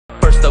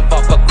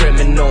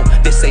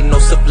criminal. This ain't no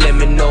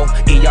subliminal.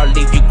 ER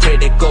leave you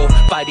critical.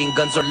 Fighting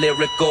guns or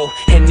lyrical.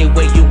 Any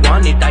way you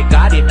want it, I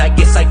got it. I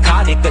get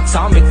psychotic,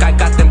 atomic. I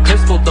got them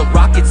clips full of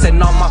rockets,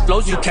 and all my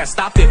flows you can't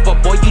stop it.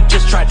 But boy, you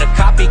just tried to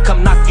copy.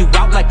 Come knock you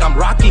out like I'm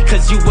Rocky,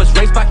 cause you was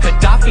raised by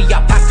Gaddafi.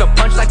 I pack a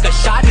punch like a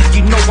shotty.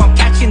 You know I'm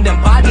catching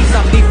them bodies.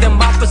 I leave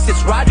them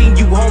opposites rotting.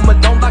 You home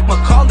alone like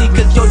Macaulay,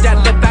 cause your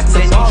dad left back to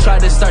then you try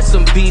to start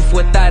some beef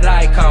with that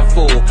icon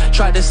fool.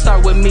 Try to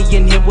start with me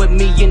and him with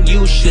me, and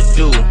you should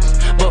do.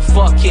 But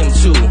fuck him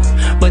too.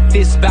 But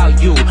this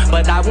about you.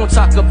 But I won't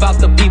talk about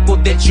the people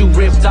that you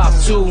ripped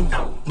off too.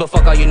 But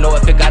fuck all you know.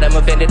 If it got him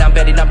offended, I'm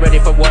betting I'm ready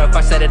for war. If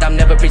I said it, I'm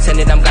never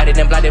pretending. I'm guided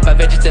and blinded by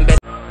vengeance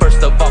and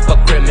first of all,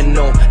 fuck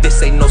criminal.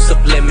 This ain't no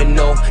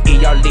subliminal.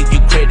 ER leave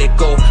you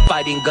critical.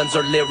 Fighting guns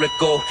or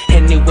lyrical.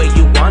 Any way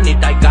you want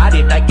it, I got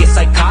it. I get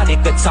psychotic,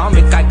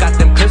 atomic. I got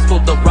them clips full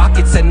of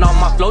rockets, and all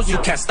my flows you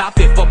can't stop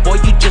it. But boy,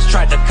 you just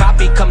tried to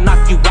copy. Come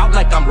knock you out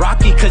like I'm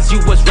Rocky, cause you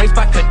was raised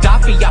by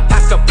Gaddafi. I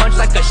pack a punch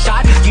like a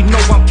shotty. You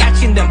know I'm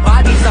catching them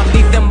bodies. I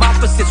leave them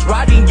opposites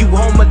rotting. You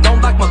home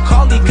alone like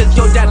Macaulay, cause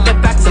your dad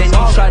left back to then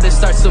you try to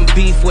start some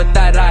beef with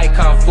that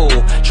icon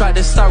fool. Try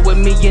to start with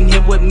me and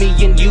him with me,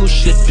 and you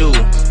should do.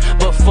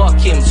 But fuck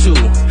him too.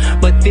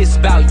 But this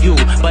about you.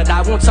 But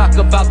I won't talk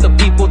about the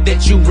people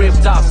that you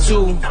ripped off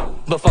too.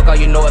 But fuck all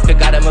you know. If it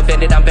got him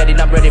offended, I'm betting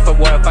I'm ready for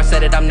war. If I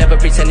said it, I'm never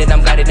pretending.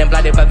 I'm guided and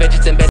blinded by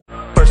vengeance and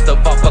first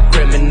of all, fuck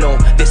criminal.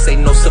 This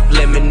ain't no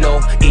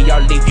subliminal.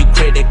 ER leave you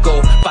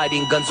critical.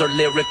 Fighting guns or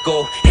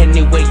lyrical.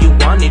 Any way you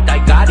want it,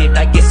 I got it.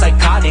 I get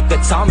psychotic,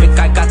 atomic.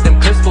 I got them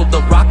clips full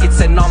of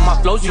rockets, and all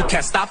my flows you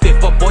can't stop it.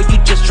 But boy, you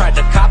just tried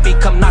to copy.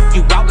 Come knock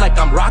you out like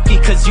I'm Rocky,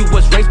 cause you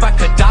was raised by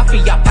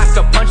Gaddafi. I pack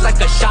a punch like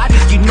a shotty.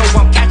 You know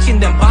I'm catching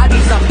them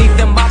bodies. I leave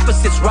them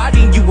opposites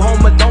rotting. You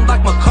home alone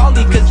like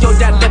Macaulay, cause your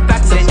dad left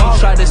back to then you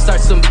try to start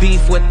some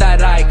beef with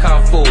that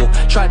icon fool.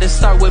 Try to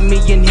start with me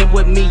and him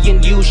with me,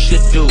 and you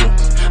should do.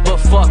 But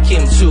fuck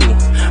him too.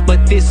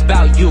 But this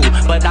about you.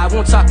 But I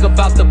won't talk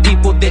about the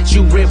people that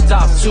you ripped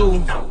off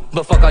too.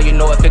 But fuck all you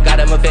know. If it got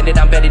him offended,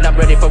 I'm betting I'm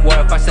ready for war.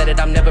 If I said it,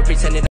 I'm never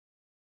pretending.